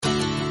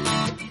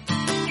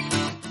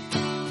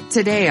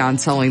Today on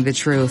Telling the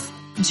Truth,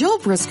 Jill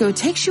Briscoe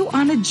takes you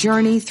on a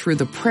journey through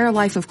the prayer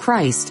life of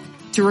Christ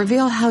to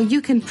reveal how you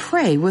can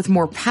pray with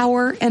more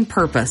power and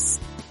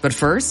purpose. But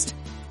first,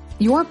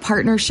 your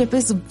partnership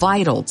is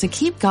vital to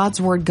keep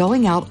God's Word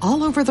going out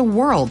all over the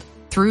world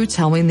through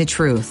Telling the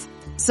Truth.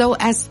 So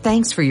as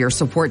thanks for your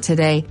support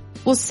today,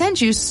 we'll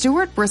send you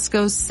Stuart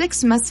Briscoe's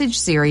 6-message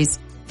series,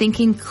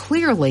 Thinking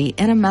Clearly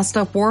in a Messed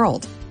Up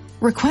World.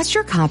 Request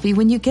your copy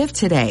when you give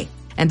today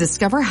and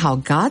discover how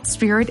God's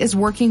Spirit is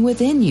working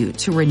within you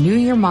to renew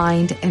your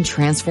mind and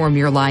transform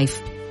your life,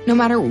 no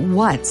matter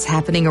what's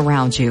happening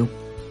around you.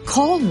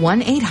 Call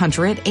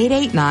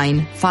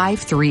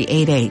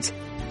 1-800-889-5388.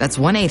 That's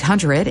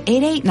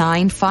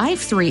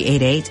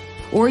 1-800-889-5388,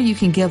 or you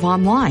can give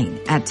online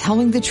at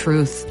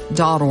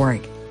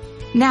tellingthetruth.org.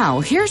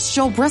 Now, here's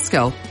Jill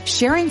Briscoe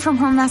sharing from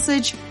her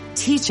message,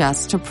 Teach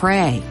Us to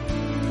Pray.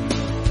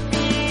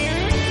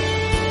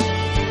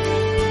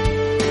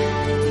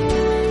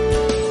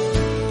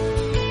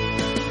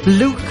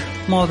 Luke,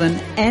 more than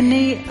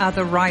any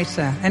other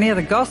writer, any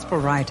other gospel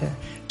writer,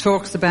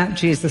 talks about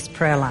Jesus'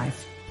 prayer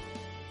life.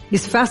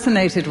 He's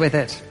fascinated with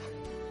it.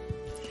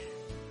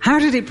 How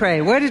did he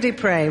pray? Where did he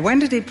pray? When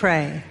did he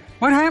pray?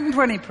 What happened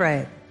when he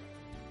prayed?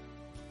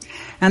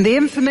 And the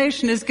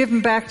information is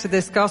given back to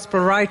this gospel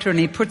writer, and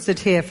he puts it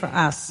here for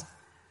us.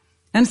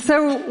 And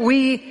so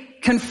we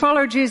can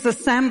follow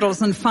Jesus'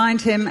 sandals and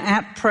find him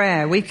at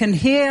prayer. We can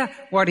hear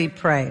what he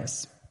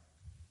prays.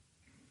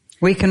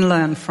 We can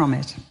learn from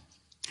it.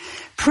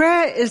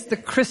 Prayer is the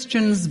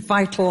Christian's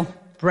vital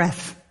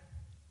breath,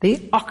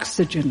 the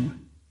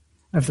oxygen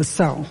of the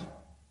soul.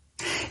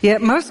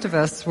 Yet most of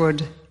us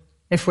would,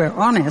 if we're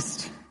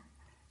honest,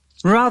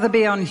 rather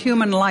be on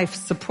human life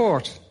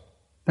support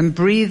than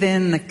breathe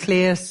in the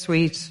clear,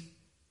 sweet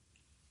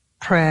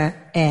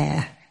prayer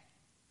air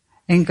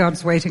in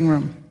God's waiting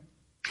room.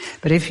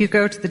 But if you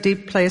go to the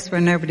deep place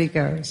where nobody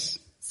goes,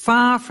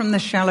 far from the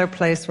shallow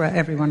place where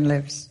everyone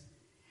lives,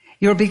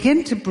 you'll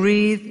begin to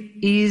breathe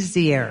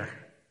easier.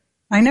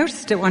 I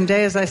noticed it one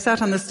day as I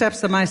sat on the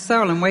steps of my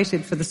soul and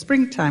waited for the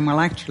springtime.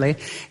 Well, actually,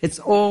 it's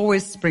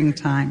always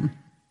springtime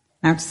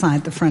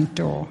outside the front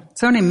door.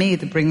 It's only me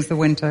that brings the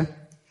winter.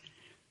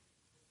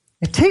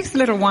 It takes a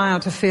little while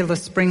to feel the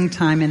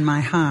springtime in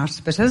my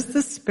heart, but as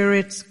the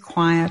Spirit's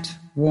quiet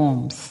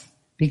warmth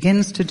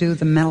begins to do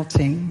the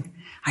melting,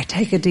 I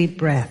take a deep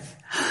breath.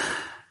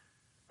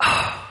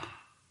 Oh,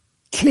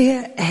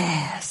 clear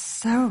air,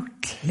 so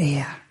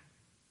clear.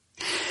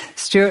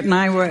 Stuart and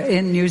I were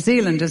in New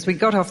Zealand. As we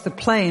got off the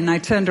plane, I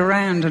turned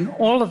around, and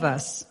all of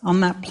us on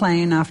that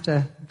plane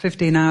after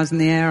 15 hours in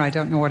the air, I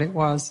don't know what it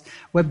was,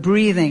 were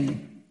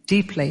breathing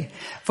deeply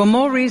for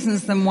more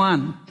reasons than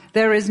one.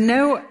 There is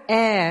no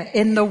air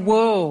in the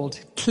world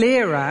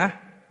clearer,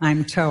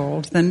 I'm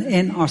told, than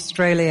in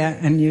Australia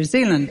and New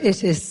Zealand.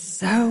 It is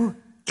so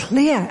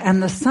clear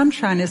and the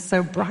sunshine is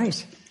so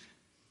bright.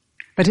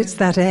 But it's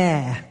that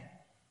air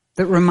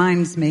that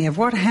reminds me of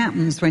what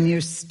happens when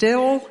you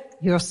still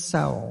your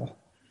soul.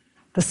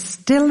 The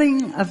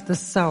stilling of the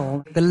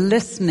soul, the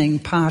listening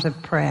part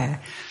of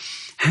prayer.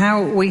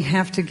 How we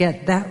have to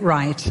get that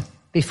right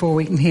before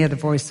we can hear the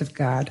voice of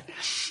God.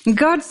 And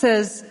God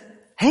says,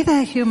 hey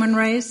there, human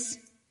race,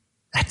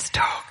 let's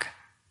talk.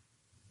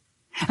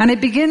 And it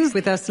begins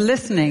with us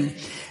listening.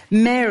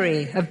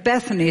 Mary of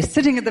Bethany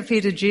sitting at the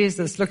feet of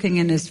Jesus, looking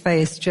in his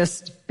face,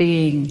 just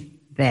being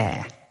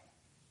there.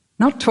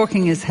 Not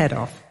talking his head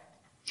off.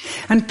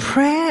 And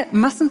prayer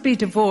mustn't be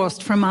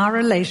divorced from our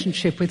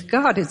relationship with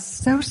God. It's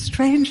so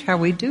strange how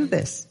we do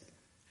this.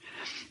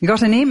 We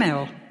got an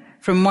email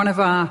from one of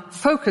our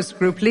focus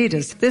group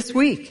leaders this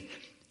week,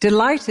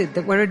 delighted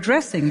that we're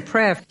addressing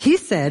prayer. He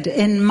said,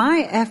 in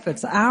my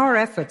efforts, our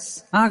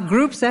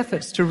group's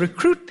efforts to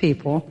recruit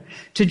people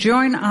to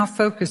join our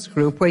focus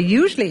group, we're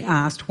usually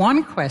asked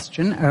one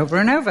question over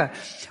and over.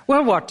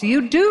 Well, what do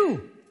you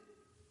do?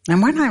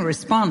 And when I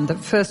respond that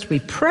first we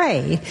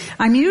pray,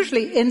 I'm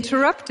usually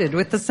interrupted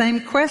with the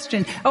same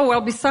question. Oh, well,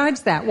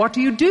 besides that, what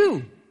do you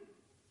do?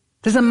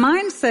 There's a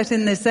mindset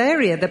in this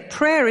area that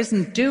prayer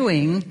isn't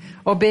doing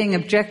or being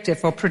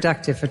objective or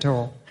productive at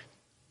all.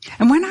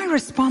 And when I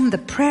respond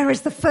that prayer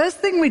is the first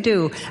thing we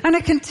do and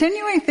a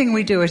continuing thing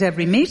we do at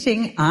every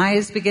meeting,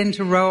 eyes begin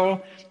to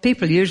roll.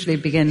 People usually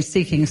begin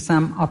seeking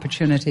some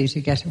opportunity to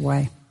get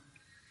away.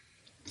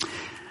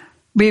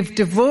 We've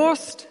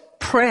divorced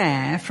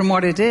prayer from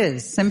what it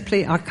is,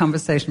 simply our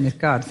conversation with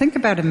God. Think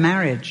about a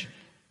marriage.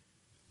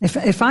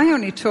 If I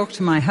only talk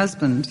to my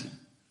husband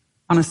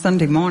on a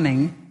Sunday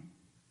morning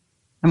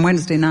and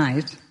Wednesday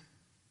night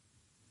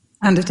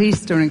and at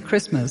Easter and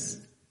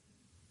Christmas,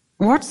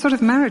 what sort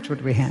of marriage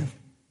would we have?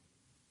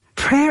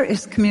 Prayer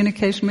is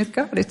communication with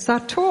God. It's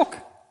our talk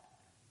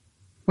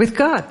with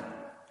God.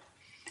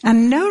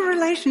 And no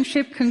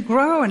relationship can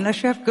grow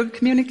unless you have good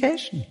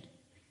communication.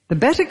 The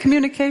better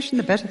communication,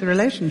 the better the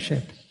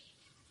relationship.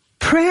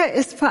 Prayer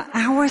is for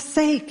our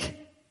sake.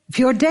 If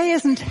your day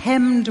isn't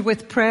hemmed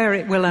with prayer,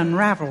 it will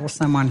unravel,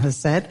 someone has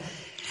said.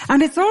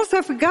 And it's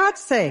also for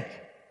God's sake.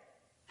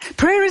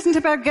 Prayer isn't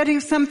about getting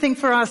something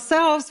for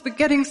ourselves, but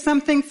getting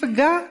something for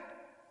God.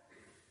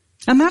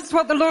 And that's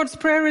what the Lord's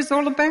Prayer is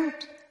all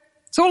about.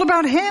 It's all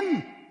about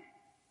Him.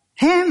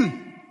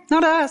 Him,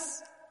 not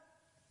us.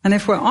 And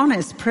if we're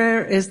honest,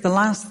 prayer is the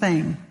last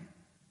thing,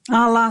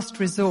 our last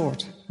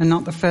resort, and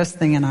not the first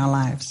thing in our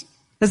lives.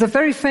 There's a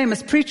very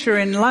famous preacher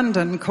in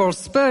London called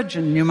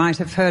Spurgeon. You might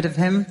have heard of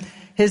him.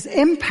 His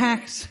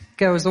impact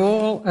goes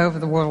all over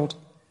the world.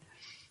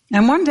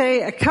 And one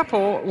day a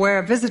couple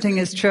were visiting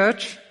his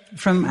church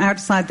from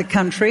outside the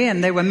country,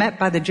 and they were met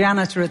by the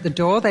janitor at the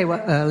door. They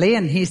were early,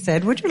 and he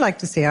said, "Would you like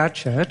to see our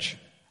church?"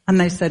 And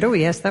they said, "Oh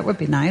yes, that would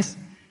be nice."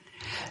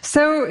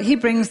 So he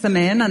brings them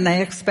in, and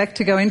they expect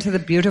to go into the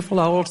beautiful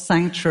old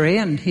sanctuary,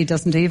 and he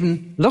doesn't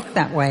even look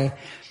that way.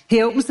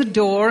 He opens the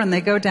door, and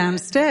they go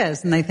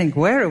downstairs, and they think,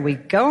 "Where are we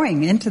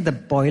going? Into the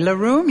boiler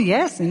room?"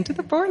 Yes, into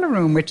the boiler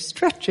room, which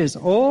stretches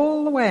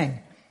all the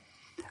way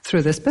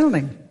through this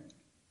building.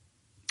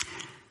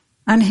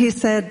 And he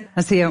said,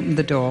 as he opened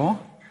the door,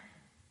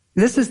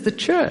 "This is the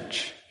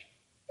church."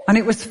 And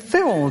it was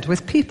filled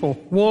with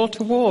people, wall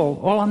to wall,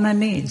 all on their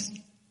knees.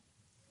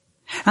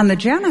 And the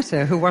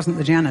janitor, who wasn't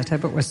the janitor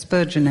but was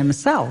Spurgeon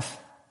himself,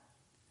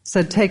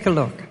 said, "Take a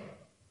look.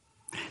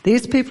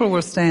 These people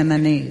will stay on their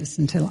knees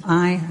until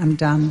I am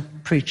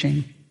done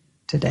preaching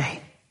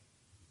today."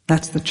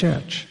 That's the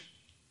church.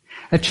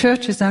 A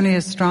church is only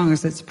as strong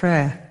as its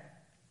prayer.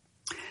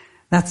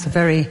 That's a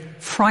very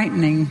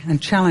frightening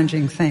and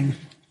challenging thing.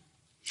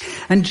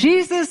 And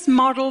Jesus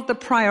modeled the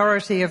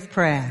priority of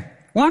prayer.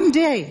 One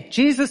day,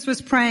 Jesus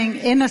was praying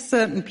in a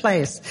certain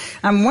place,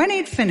 and when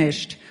he'd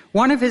finished,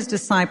 one of his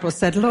disciples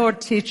said, "Lord,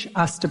 teach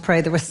us to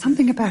pray." There was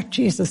something about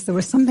Jesus. There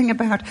was something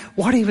about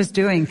what he was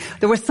doing.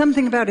 There was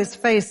something about his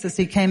face as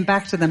he came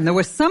back to them. There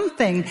was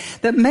something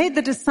that made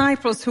the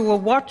disciples who were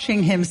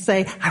watching him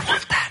say, "I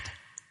want that.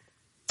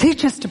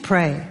 Teach us to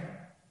pray."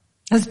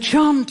 As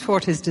John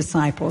taught his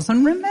disciples.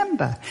 And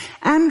remember,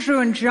 Andrew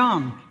and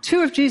John,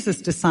 two of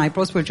Jesus'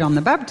 disciples, were John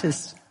the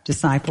Baptist's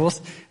disciples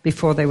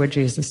before they were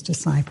Jesus'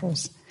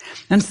 disciples.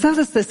 And so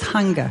there's this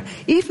hunger,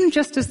 even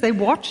just as they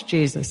watch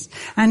Jesus.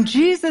 And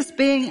Jesus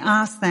being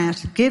asked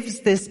that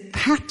gives this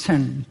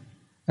pattern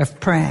of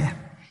prayer.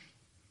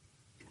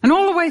 And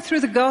all the way through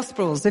the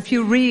Gospels, if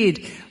you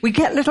read, we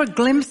get little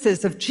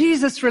glimpses of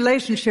Jesus'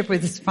 relationship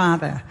with his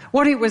Father,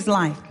 what it was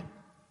like.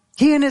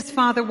 He and his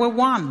Father were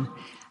one,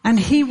 and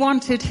he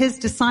wanted his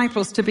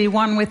disciples to be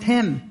one with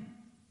him.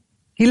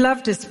 He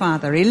loved his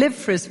Father. He lived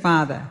for his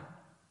Father.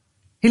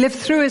 He lived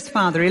through his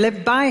Father. He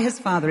lived by his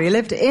Father. He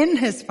lived in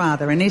his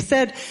Father. And he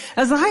said,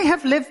 "As I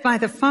have lived by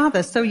the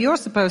Father, so you're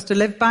supposed to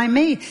live by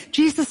me."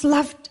 Jesus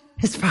loved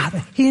his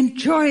Father. He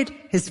enjoyed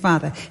his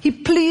Father. He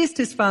pleased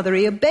his Father.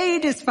 He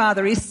obeyed his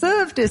Father. He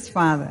served his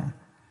Father.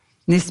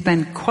 And he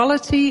spent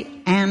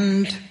quality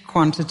and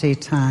quantity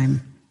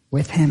time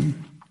with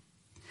him.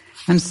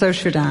 And so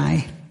should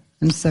I,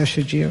 and so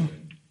should you.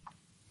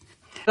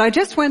 I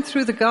just went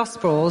through the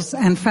Gospels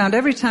and found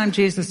every time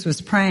Jesus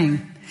was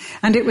praying,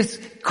 and it was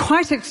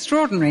quite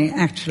extraordinary,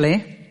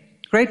 actually.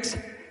 Great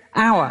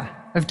hour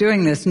of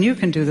doing this, and you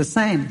can do the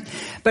same.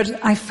 But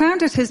I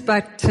found at his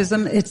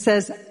baptism, it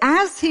says,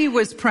 as he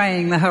was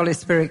praying, the Holy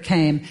Spirit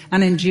came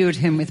and endued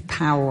him with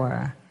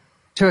power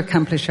to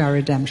accomplish our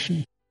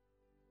redemption.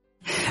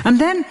 And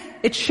then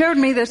it showed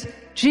me that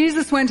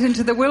Jesus went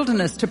into the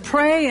wilderness to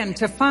pray and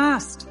to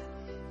fast.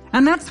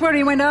 And that's where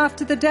he went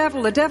after the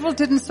devil. The devil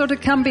didn't sort of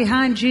come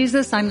behind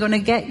Jesus, "I'm going to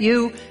get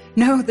you."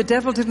 No, the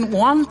devil didn't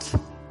want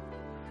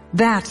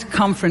that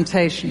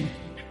confrontation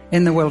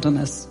in the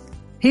wilderness.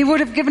 He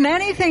would have given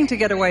anything to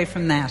get away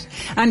from that.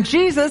 And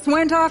Jesus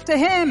went after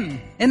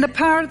him in the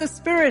power of the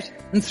Spirit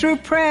and through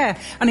prayer.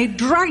 And he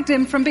dragged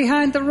him from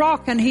behind the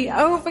rock, and he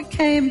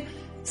overcame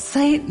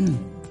Satan.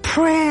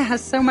 Prayer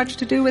has so much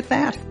to do with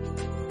that.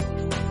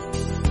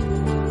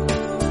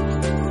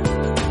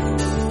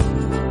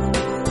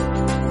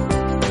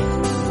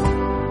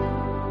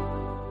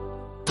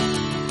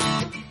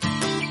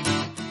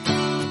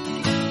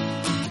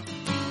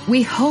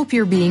 We hope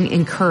you're being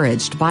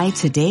encouraged by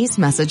today's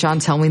message on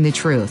Telling the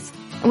Truth.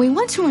 And we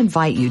want to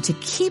invite you to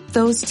keep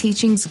those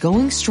teachings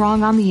going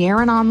strong on the air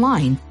and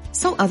online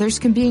so others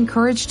can be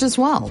encouraged as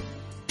well.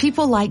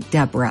 People like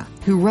Deborah,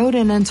 who wrote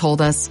in and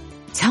told us,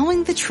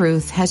 "Telling the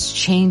Truth has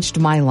changed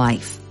my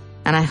life.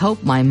 And I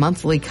hope my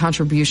monthly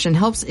contribution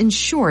helps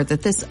ensure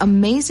that this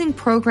amazing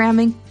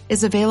programming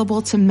is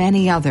available to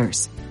many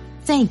others.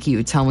 Thank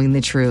you, Telling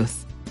the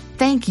Truth."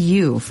 Thank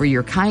you for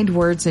your kind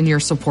words and your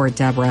support,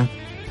 Deborah.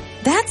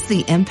 That's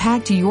the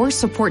impact your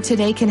support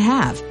today can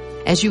have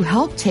as you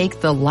help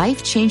take the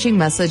life-changing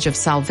message of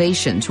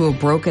salvation to a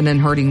broken and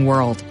hurting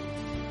world.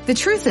 The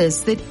truth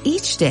is that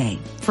each day,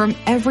 from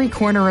every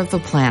corner of the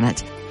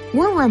planet,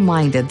 we're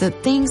reminded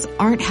that things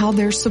aren't how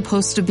they're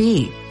supposed to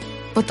be.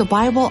 But the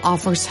Bible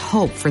offers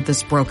hope for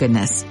this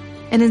brokenness.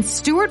 And in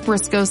Stuart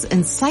Briscoe's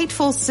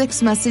insightful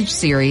 6-message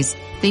series,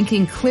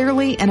 Thinking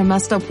Clearly in a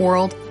Messed Up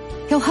World,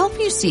 he'll help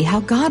you see how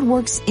God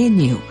works in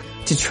you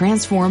to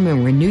transform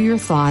and renew your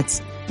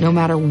thoughts no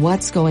matter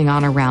what's going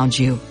on around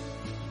you.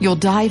 You'll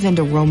dive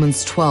into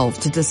Romans 12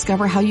 to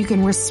discover how you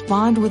can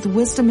respond with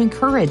wisdom and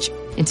courage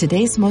in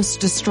today's most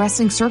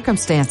distressing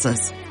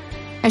circumstances.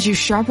 As you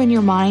sharpen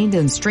your mind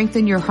and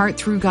strengthen your heart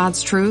through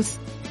God's truth,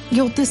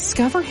 you'll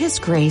discover His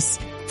grace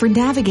for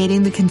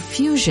navigating the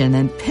confusion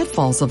and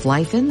pitfalls of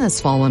life in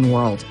this fallen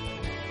world.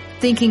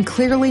 Thinking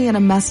clearly in a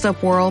messed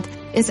up world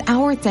is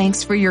our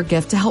thanks for your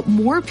gift to help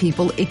more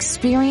people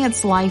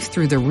experience life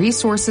through the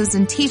resources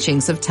and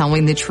teachings of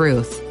telling the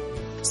truth.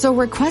 So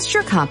request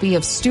your copy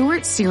of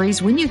Stewart's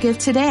series when you give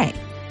today.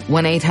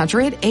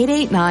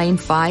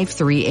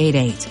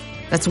 1-800-889-5388.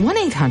 That's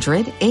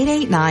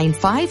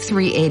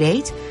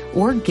 1-800-889-5388,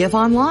 or give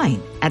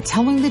online at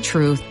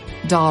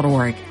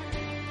tellingthetruth.org.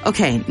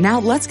 Okay,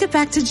 now let's get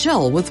back to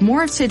Jill with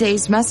more of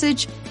today's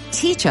message,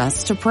 Teach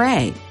Us to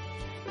Pray.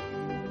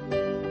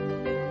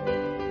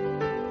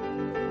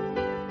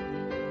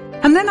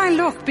 And then I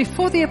look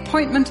before the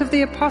appointment of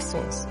the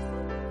apostles.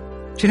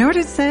 Do you know what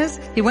it says?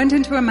 He went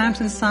into a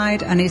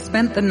mountainside and he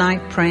spent the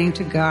night praying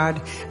to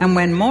God. And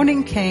when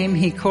morning came,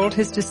 he called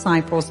his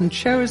disciples and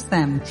chose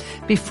them.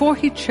 Before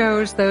he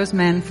chose those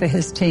men for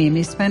his team,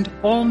 he spent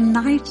all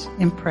night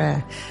in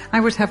prayer. I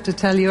would have to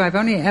tell you, I've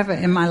only ever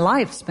in my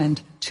life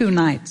spent 2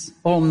 nights,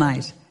 all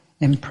night,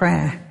 in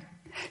prayer.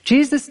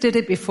 Jesus did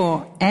it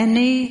before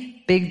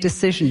any big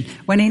decision,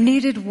 when he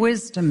needed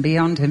wisdom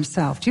beyond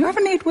himself. Do you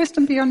ever need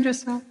wisdom beyond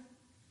yourself?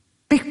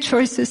 Big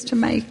choices to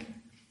make?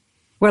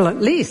 Well,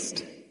 at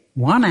least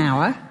 1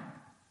 hour.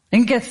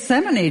 In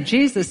Gethsemane,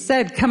 Jesus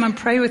said, come and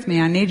pray with me.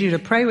 I need you to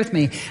pray with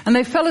me. And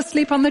they fell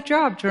asleep on the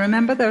job. Do you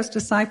remember those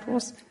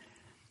disciples?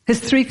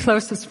 His 3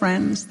 closest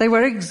friends. They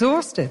were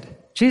exhausted.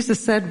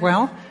 Jesus said,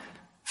 well,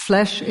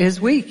 flesh is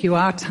weak. You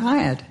are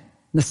tired.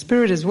 The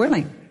spirit is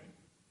willing.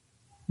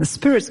 The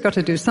spirit's got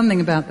to do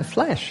something about the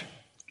flesh.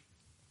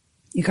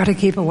 You got to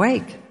keep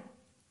awake.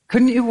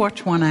 Couldn't you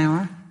watch 1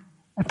 hour?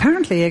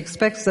 Apparently he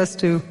expects us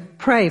to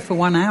pray for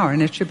 1 hour,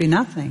 and it should be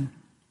nothing.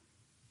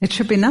 It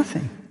should be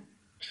nothing.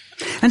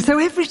 And so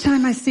every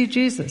time I see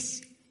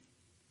Jesus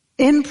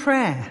in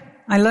prayer,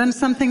 I learn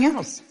something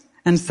else.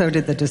 And so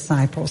did the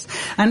disciples.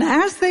 And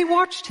as they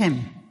watched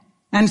him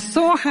and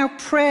saw how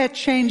prayer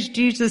changed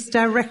Jesus'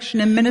 direction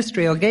in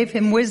ministry, or gave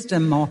him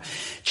wisdom, or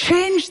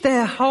changed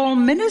their whole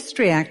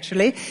ministry,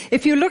 actually.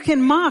 If you look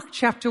in Mark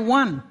chapter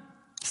 1,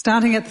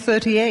 starting at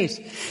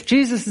 38,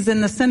 Jesus is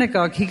in the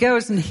synagogue. He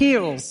goes and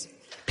heals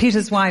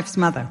Peter's wife's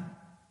mother.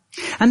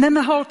 And then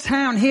the whole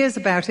town hears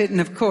about it and,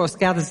 of course,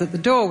 gathers at the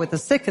door with the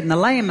sick and the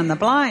lame and the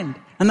blind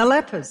and the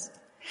lepers.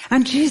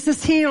 And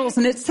Jesus heals.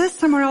 And it says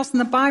somewhere else in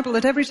the Bible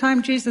that every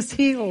time Jesus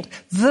healed,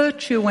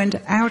 virtue went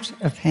out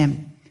of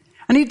him.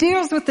 And he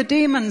deals with the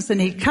demons and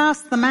he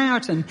casts them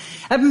out. And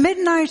at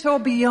midnight or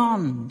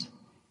beyond,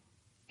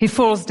 he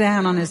falls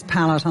down on his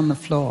pallet on the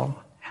floor.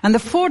 And the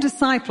 4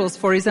 disciples,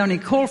 for he's only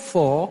called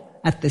 4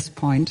 at this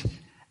point,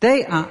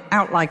 they are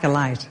out like a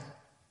light.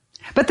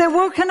 But they're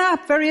woken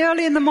up very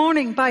early in the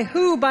morning by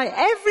who? By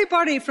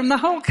everybody from the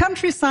whole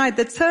countryside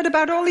that's heard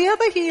about all the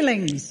other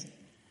healings.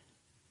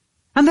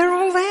 And they're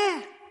all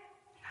there.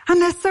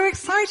 And they're so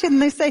excited. And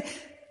they say,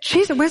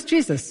 Jesus, where's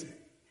Jesus?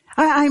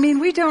 I mean,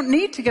 we don't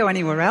need to go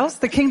anywhere else.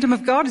 The kingdom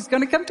of God is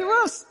going to come to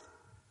us.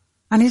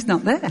 And he's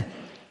not there.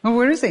 Well,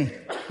 where is he?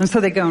 And so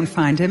they go and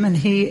find him, and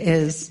he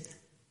is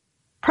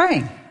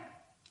praying,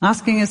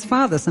 asking his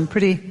Father some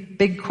pretty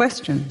big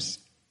questions.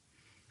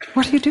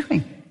 What are you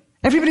doing?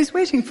 Everybody's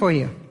waiting for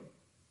you.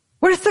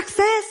 We're a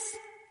success.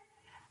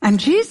 And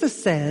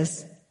Jesus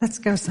says, let's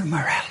go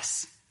somewhere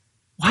else.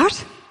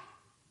 What?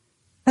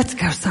 Let's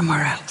go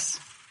somewhere else.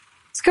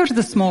 Let's go to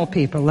the small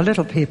people, the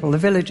little people, the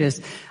villagers.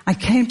 I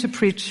came to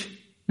preach.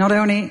 Not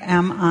only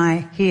am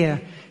I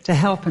here to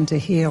help and to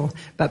heal,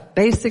 but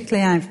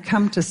basically I've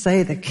come to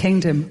say the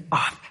kingdom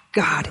of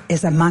God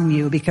is among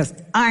you, because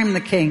I'm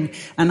the king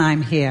and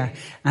I'm here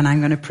and I'm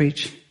going to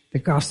preach the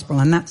gospel.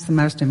 And that's the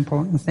most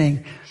important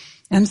thing.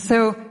 And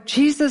so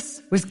Jesus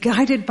was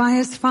guided by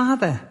his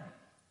Father,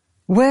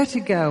 where to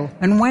go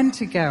and when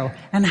to go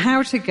and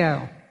how to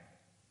go.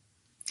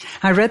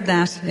 I read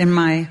that in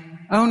my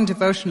own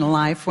devotional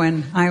life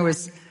when I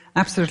was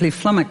absolutely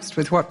flummoxed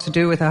with what to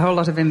do with a whole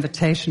lot of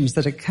invitations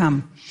that had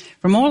come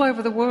from all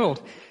over the world.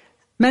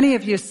 Many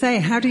of you say,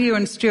 how do you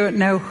and Stuart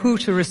know who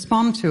to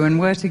respond to and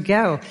where to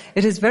go?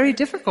 It is very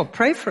difficult.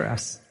 Pray for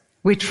us.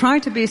 We try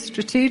to be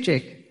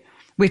strategic.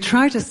 We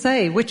try to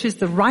say which is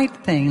the right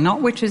thing,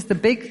 not which is the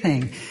big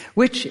thing,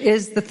 which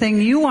is the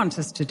thing you want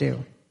us to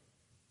do.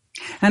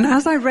 And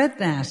as I read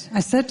that,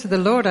 I said to the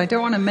Lord, I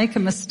don't want to make a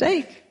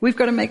mistake. We've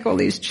got to make all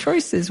these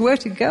choices, where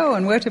to go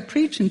and where to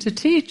preach and to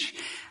teach.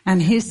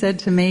 And he said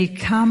to me,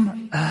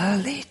 come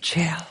early,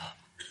 Jill.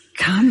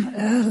 Come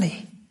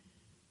early.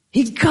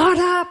 He got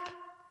up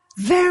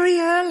very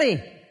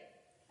early.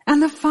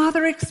 And the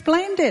Father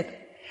explained it.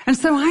 And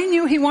so I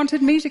knew he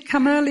wanted me to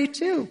come early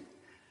too.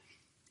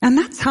 And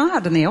that's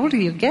hard, and the older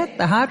you get,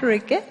 the harder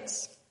it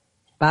gets.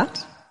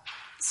 But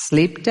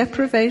sleep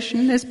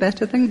deprivation is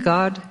better than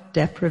God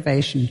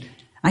deprivation.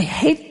 I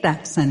hate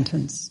that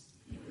sentence.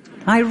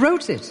 I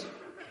wrote it.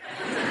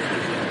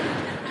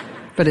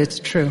 But it's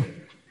true.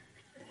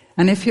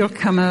 And if you'll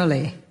come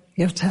early,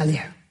 he'll tell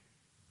you.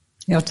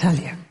 He'll tell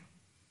you.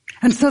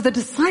 And so the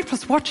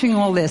disciples watching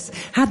all this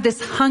had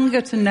this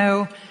hunger to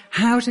know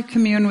how to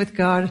commune with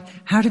God,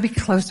 how to be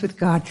close with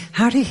God,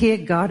 how to hear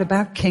God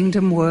about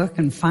kingdom work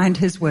and find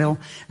his will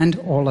and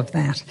all of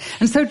that.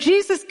 And so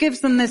Jesus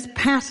gives them this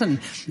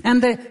pattern.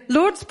 And the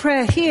Lord's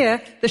Prayer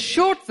here, the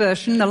short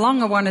version, the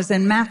longer one is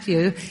in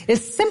Matthew,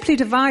 is simply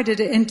divided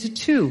into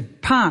two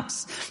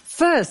parts.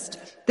 First,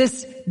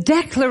 this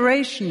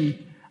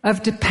declaration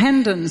of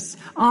dependence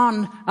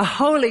on a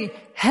holy,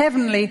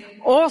 heavenly,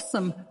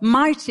 awesome,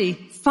 mighty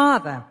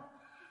Father,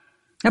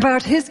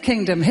 about his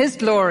kingdom, his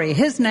glory,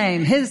 his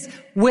name, his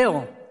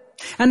will.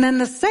 And then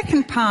the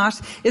second part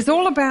is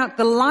all about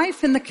the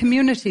life in the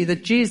community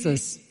that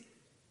Jesus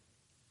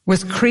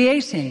was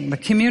creating, the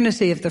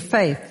community of the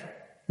faith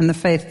and the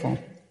faithful.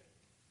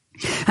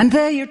 And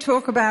there you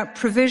talk about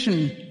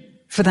provision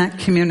for that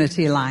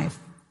community life,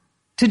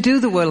 to do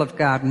the will of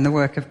God and the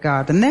work of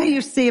God. And there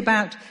you see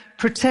about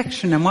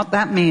protection and what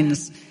that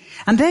means.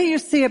 And there you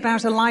see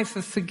about a life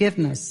of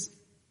forgiveness.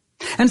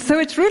 And so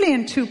it's really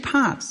in two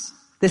parts,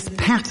 this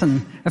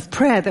pattern of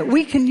prayer that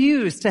we can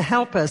use to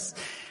help us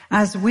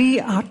as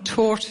we are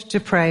taught to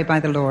pray by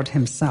the Lord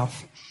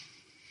himself.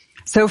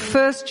 So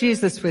first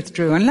Jesus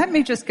withdrew. And let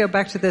me just go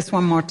back to this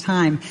one more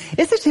time.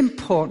 Is it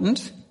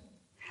important?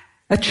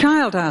 A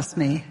child asked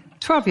me,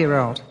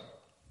 12-year-old,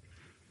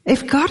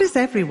 if God is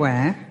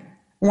everywhere,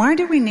 why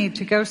do we need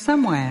to go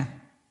somewhere?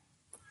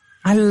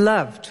 I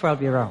love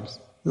 12-year-olds.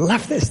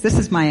 Love this. This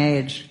is my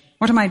age.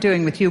 What am I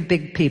doing with you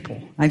big people?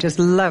 I just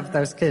love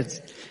those kids.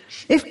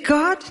 If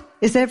God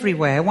is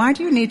everywhere, why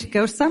do you need to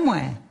go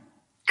somewhere?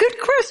 Good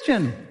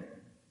question.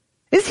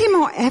 Is he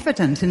more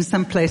evident in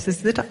some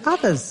places than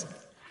others?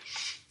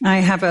 I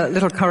have a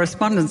little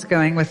correspondence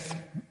going with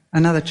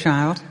another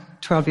child,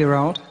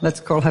 12-year-old. Let's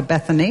call her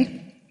Bethany.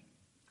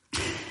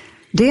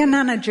 Dear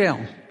Nana Jill,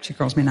 she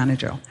calls me Nana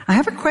Jill, I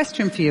have a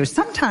question for you.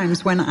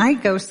 Sometimes when I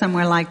go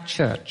somewhere like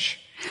church,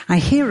 I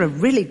hear a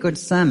really good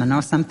sermon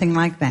or something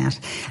like that,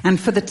 and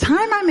for the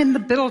time I'm in the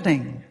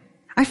building,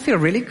 I feel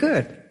really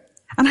good,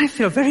 and I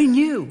feel very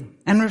new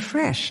and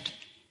refreshed.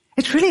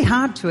 It's really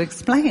hard to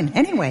explain.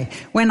 Anyway,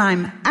 when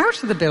I'm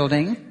out of the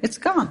building, it's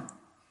gone.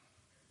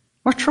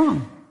 What's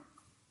wrong?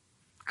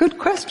 Good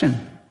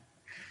question.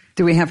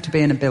 Do we have to be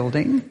in a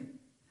building?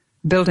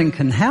 Building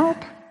can help.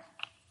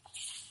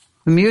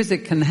 The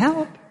music can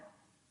help.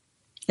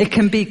 It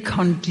can be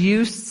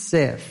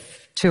conducive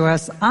to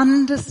us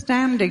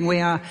understanding we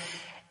are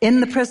in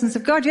the presence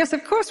of God. Yes,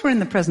 of course we're in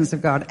the presence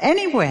of God,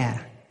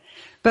 anywhere.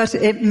 But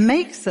it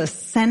makes us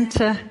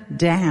center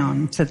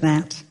down to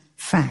that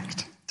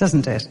fact,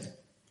 doesn't it?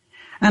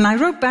 And I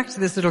wrote back to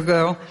this little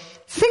girl,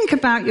 think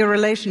about your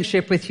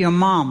relationship with your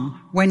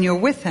mom when you're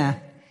with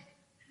her,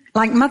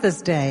 like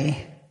Mother's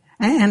Day.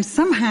 And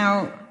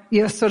somehow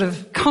you're sort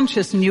of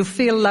conscious and you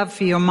feel love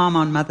for your mom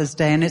on Mother's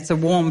Day and it's a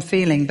warm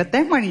feeling. But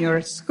then when you're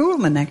at school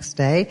the next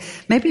day,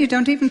 maybe you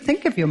don't even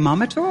think of your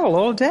mom at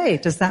all day.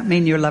 Does that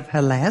mean you love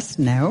her less?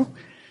 No.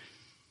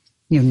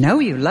 You know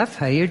you love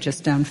her, you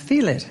just don't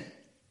feel it.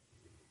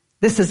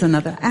 This is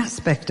another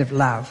aspect of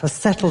love, a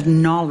settled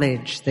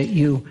knowledge that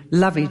you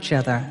love each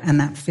other and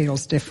that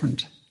feels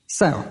different.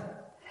 So,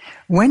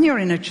 when you're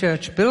in a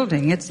church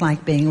building, it's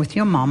like being with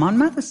your mom on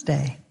Mother's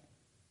Day.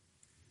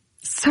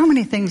 So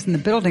many things in the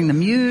building, the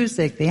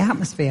music, the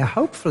atmosphere,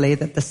 hopefully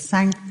that the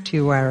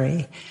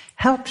sanctuary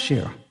helps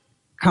you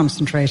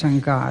concentrate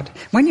on God.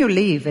 When you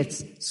leave,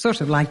 it's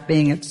sort of like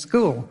being at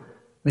school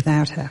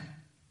without her.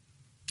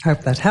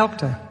 Hope that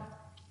helped her.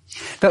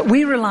 But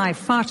we rely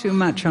far too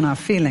much on our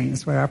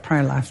feelings where our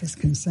prayer life is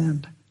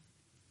concerned.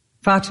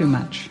 Far too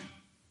much.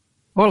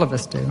 All of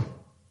us do.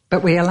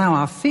 But we allow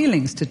our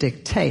feelings to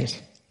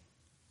dictate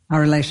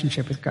our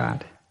relationship with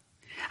God.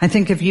 I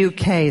think of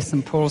UK,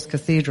 St. Paul's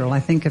Cathedral.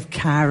 I think of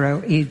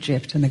Cairo,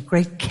 Egypt, and a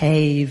great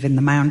cave in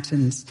the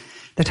mountains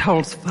that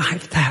holds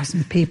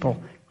 5,000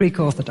 people, Greek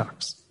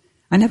Orthodox.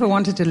 I never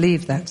wanted to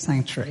leave that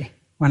sanctuary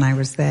when I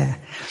was there.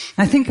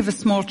 I think of a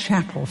small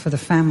chapel for the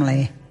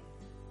family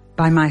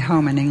by my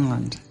home in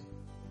England.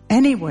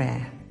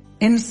 Anywhere,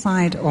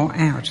 inside or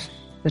out,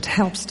 that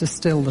helps to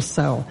still the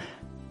soul.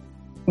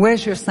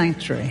 Where's your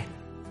sanctuary?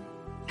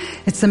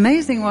 It's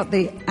amazing what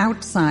the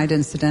outside,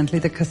 incidentally,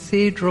 the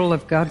cathedral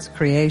of God's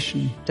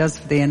creation, does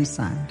for the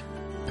inside.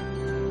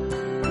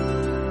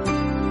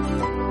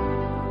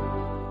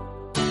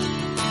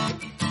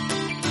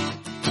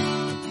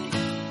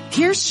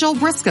 Here's Jill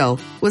Briscoe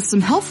with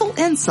some helpful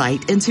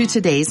insight into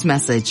today's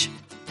message.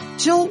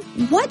 Jill,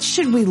 what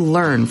should we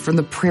learn from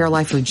the prayer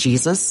life of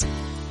Jesus?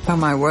 Oh,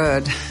 my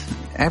word.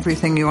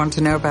 Everything you want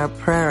to know about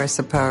prayer, I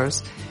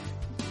suppose.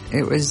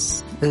 It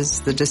was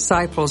as the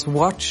disciples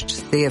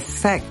watched the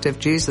effect of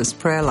Jesus'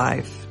 prayer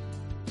life.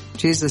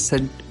 Jesus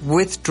had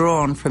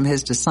withdrawn from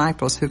his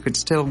disciples, who could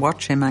still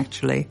watch him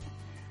actually,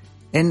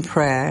 in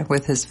prayer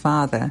with his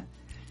Father.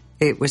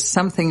 It was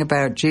something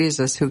about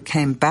Jesus who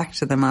came back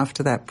to them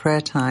after that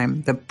prayer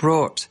time that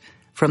brought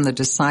from the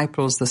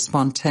disciples the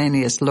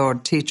spontaneous,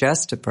 Lord, teach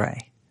us to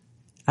pray.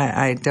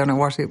 I don't know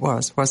what it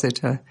was. Was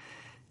it a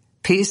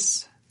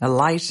peace a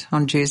light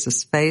on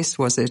Jesus' face?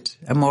 Was it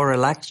a more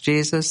relaxed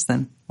Jesus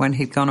than when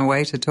he'd gone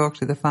away to talk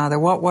to the Father?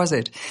 What was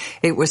it?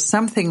 It was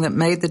something that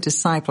made the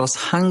disciples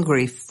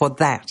hungry for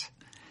that.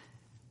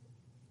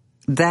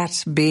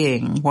 That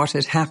being what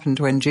had happened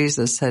when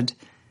Jesus had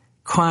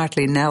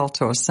quietly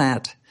knelt or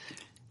sat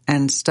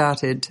and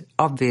started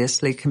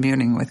obviously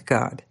communing with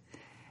God.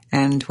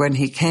 And when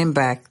he came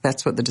back,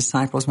 that's what the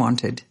disciples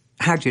wanted.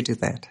 How'd you do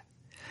that?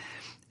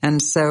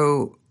 And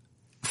so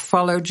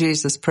follow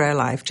Jesus' prayer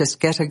life. Just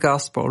get a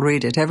gospel,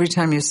 read it. Every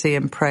time you see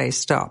him pray,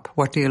 stop.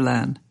 What do you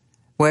learn?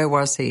 Where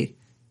was he?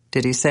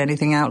 Did he say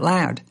anything out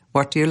loud?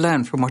 What do you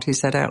learn from what he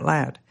said out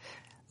loud?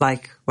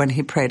 Like when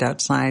he prayed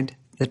outside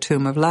the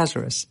tomb of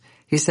Lazarus.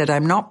 He said,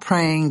 I'm not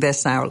praying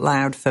this out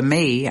loud for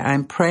me.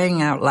 I'm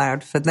praying out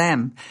loud for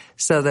them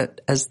so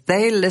that as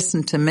they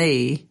listen to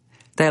me,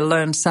 they'll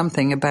learn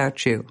something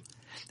about you.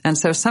 And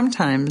so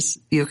sometimes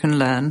you can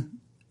learn.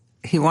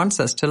 He wants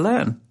us to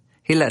learn.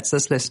 He lets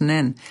us listen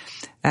in.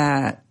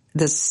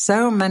 There's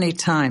so many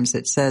times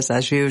it says,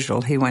 as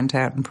usual, he went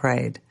out and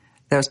prayed.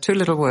 Those two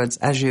little words,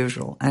 as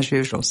usual, as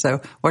usual. So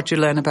what you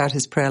learn about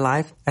his prayer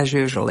life, as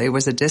usual, it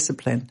was a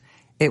discipline.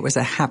 It was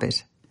a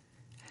habit.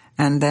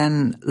 And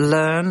then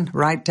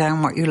write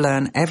down what you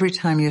learn. Every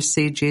time you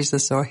see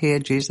Jesus or hear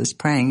Jesus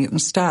praying, you can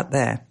start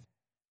there.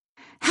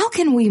 How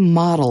can we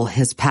model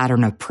his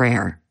pattern of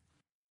prayer?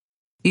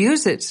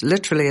 Use it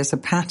literally as a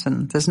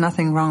pattern. There's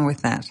nothing wrong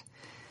with that.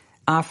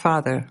 Our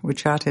Father,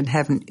 which art in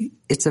heaven,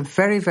 it's a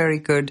very, very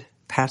good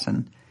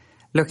pattern.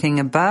 Looking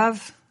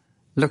above,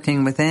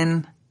 looking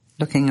within,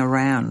 looking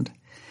around.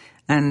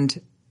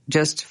 And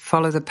just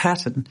follow the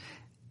pattern.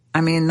 I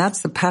mean,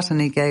 that's the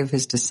pattern he gave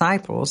his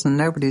disciples, and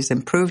nobody's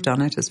improved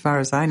on it as far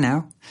as I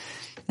know.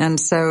 And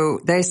so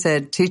they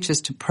said, teach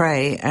us to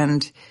pray,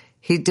 and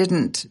he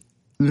didn't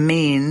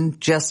mean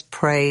just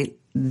pray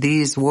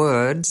these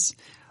words,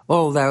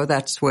 although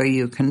that's where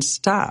you can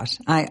start.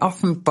 I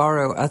often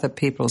borrow other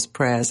people's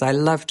prayers. I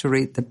love to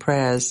read the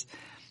prayers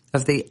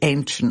of the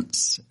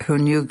ancients who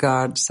knew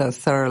God so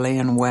thoroughly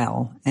and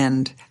well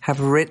and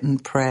have written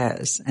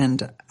prayers,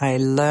 and I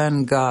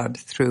learn God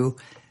through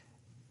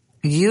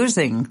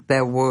using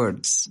their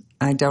words.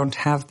 I don't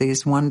have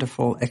these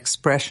wonderful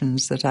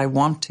expressions that I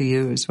want to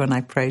use when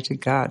I pray to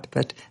God,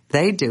 but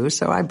they do,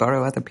 so I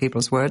borrow other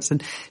people's words.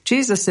 And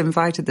Jesus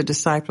invited the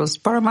disciples,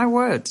 borrow my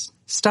words.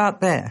 Start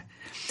there.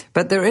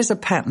 But there is a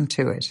pattern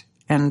to it,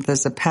 and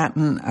there's a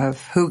pattern of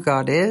who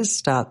God is.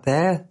 Start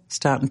there.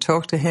 Start and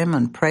talk to him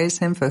and praise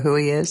him for who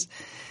he is,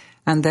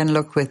 and then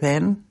look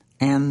within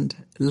and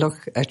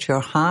look at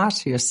your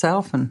heart,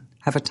 yourself, and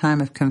have a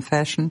time of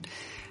confession.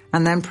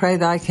 And then pray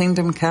thy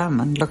kingdom come,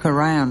 and look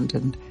around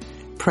and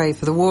pray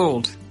for the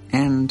world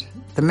and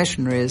the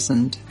missionaries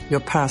and your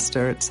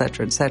pastor,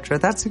 etc., etc.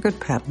 That's a good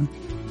pattern.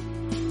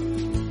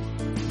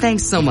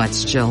 Thanks so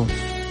much, Jill.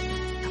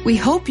 We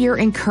hope you're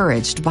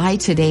encouraged by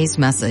today's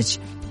message.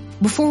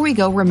 Before we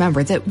go,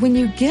 remember that when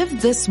you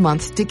give this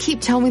month to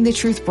Keep Telling the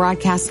Truth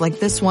broadcasts like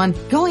this one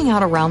going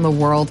out around the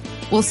world,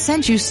 we'll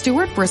send you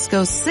Stuart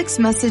Briscoe's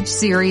 6-message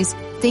series,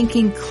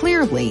 Thinking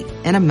Clearly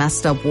in a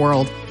Messed Up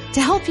World, to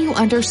help you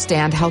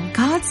understand how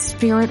God's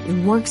Spirit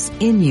works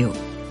in you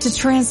to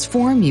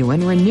transform you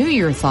and renew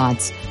your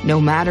thoughts no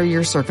matter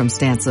your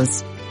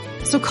circumstances.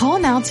 So call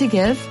now to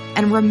give,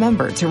 and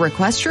remember to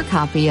request your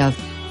copy of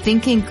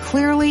Thinking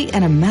Clearly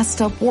in a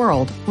Messed Up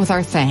World with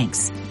our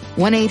thanks.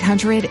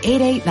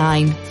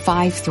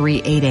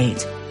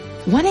 1-800-889-5388.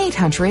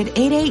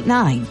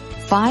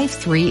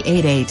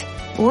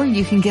 1-800-889-5388. Or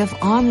you can give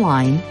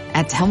online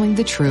at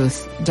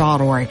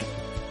tellingthetruth.org.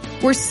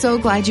 We're so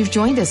glad you've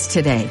joined us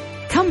today.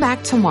 Come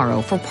back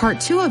tomorrow for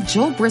part 2 of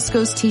Jill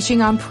Briscoe's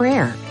teaching on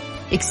prayer.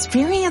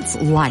 Experience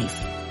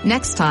life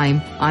next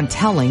time on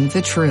Telling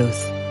the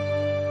Truth.